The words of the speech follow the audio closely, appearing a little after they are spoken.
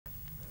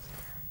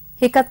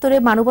৭১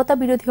 মানবতা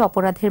বিরোধী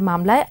অপরাধের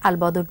মামলায়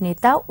আলবদর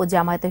নেতা ও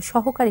জামায়াতের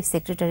সহকারী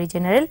সেক্রেটারি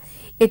জেনারেল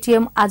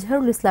এটিএম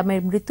আজহারুল ইসলামের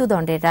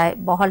মৃত্যুদণ্ডের রায়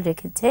বহাল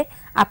রেখেছে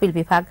আপিল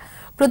বিভাগ।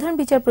 প্রধান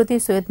বিচারপতি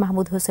সৈয়দ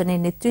মাহমুদ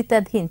হোসেনের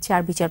নেতৃত্বাধীন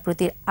 ৪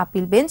 বিচারপতির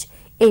আপিল বেঞ্চ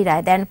এই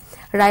রায় দেন।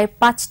 রায়ে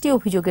 ৫টি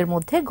অভিযোগের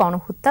মধ্যে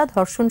গণহত্যা,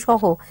 ধর্ষণ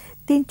সহ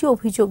 ৩টি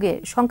অভিযোগে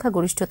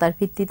সংখ্যাগরিষ্ঠতার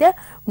ভিত্তিতে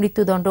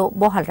মৃত্যুদণ্ড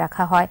বহাল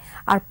রাখা হয়,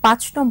 আর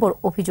 ৫ নম্বর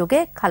অভিযোগে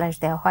খালাস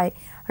দেওয়া হয়।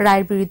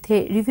 রায়ের বিরুদ্ধে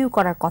রিভিউ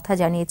করার কথা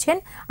জানিয়েছেন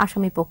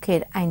আসামি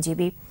পক্ষের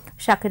আইনজীবী।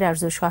 শাকের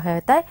আরজুর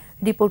সহায়তায়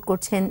রিপোর্ট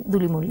করছেন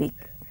দুলি মল্লিক।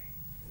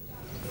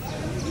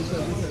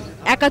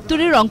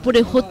 ৭১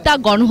 রংপুরে হত্যা,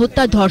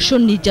 গণহত্যা,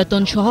 ধর্ষণ,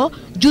 নির্যাতন সহ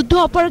যুদ্ধ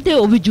অপরাধে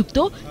অভিযুক্ত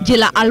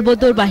জেলা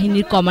আলবদর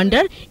বাহিনীর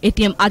কমান্ডার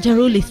এটিএম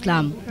আজহারুল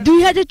ইসলাম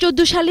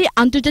 ২০১৪ সালে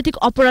আন্তর্জাতিক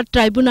অপরাধ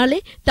ট্রাইব্যুনালে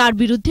তার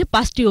বিরুদ্ধে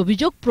 ৫টি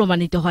অভিযোগ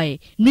প্রমাণিত হয়।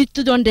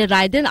 মৃত্যুদণ্ডের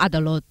রায় দেন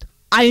আদালত।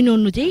 আইন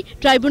অনুযায়ী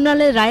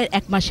ট্রাইব্যুনালের রায়ের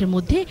 ১ মাসের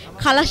মধ্যে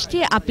খালাস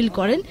চেয়ে আপিল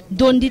করেন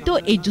দণ্ডিত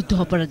এই যুদ্ধ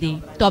অপরাধী।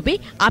 তবে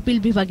আপিল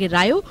বিভাগের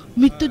রায়েও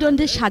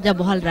মৃত্যুদণ্ডের সাজা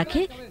বহাল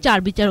রাখে ৪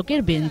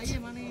 বিচারকের বেঞ্চ।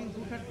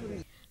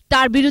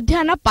 তার বিরুদ্ধে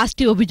আনা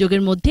 ৫টি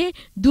অভিযোগের মধ্যে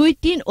 ২,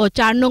 ৩ ও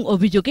 ৪ নং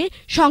অভিযোগে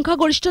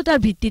সংখ্যাগরিষ্ঠতার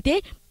ভিত্তিতে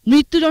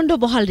মৃত্যুদণ্ড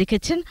বহাল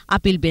রেখেছেন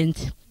আপিল বেঞ্চ।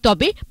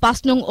 তবে ৫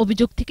 নং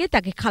অভিযোগ থেকে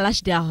তাকে খালাস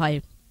দেওয়া হয়।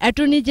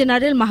 অ্যাটর্নি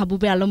জেনারেল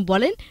মাহবুবে আলম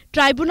বলেন,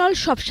 ট্রাইব্যুনাল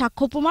সব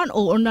সাক্ষ্য প্রমাণ ও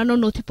অন্যান্য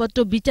নথিপত্র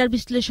বিচার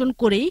বিশ্লেষণ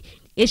করেই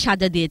এ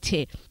সাজা দিয়েছে।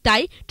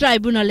 তাই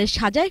ট্রাইব্যুনালের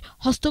সাজায়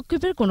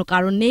হস্তক্ষেপের কোনো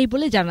কারণ নেই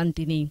বলে জানান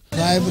তিনি।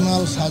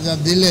 ট্রাইব্যুনাল সাজা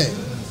দিলে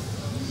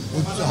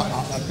উচ্চ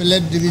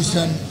আপিলেট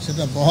ডিভিশন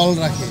সেটা বহাল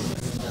রাখে,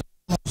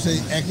 সেই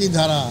একই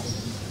ধারা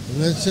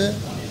রয়েছে,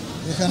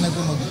 এখানে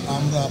কোনো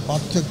আমরা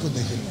পার্থক্য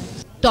দেখি না।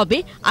 তবে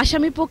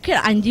আসামি পক্ষের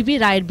আইনজীবী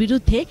রায়ের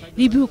বিরুদ্ধে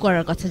রিভিউ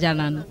করার কথা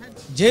জানান।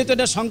 যেহেতু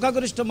এটা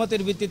সংখ্যাগরিষ্ঠ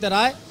মতের ভিত্তিতে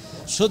রায়,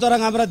 সুতরাং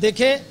আমরা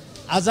দেখে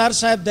আজহার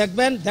সাহেব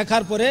দেখবেন,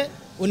 দেখার পরে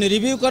উনি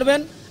রিভিউ করবেন।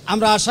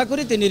 আমরা আশা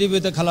করি তিনি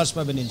রিভিউতে খালাস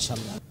পাবেন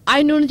ইনশাআল্লাহ।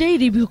 আইন অনুযায়ী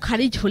রিভিউ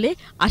খারিজ হলে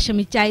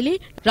আসামি চাইলে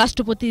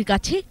রাষ্ট্রপতির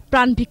কাছে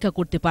প্রাণ ভিক্ষা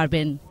করতে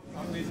পারবেন।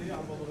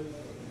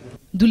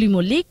 দুলি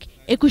মল্লিক,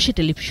 ২১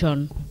 টেলিভিশন।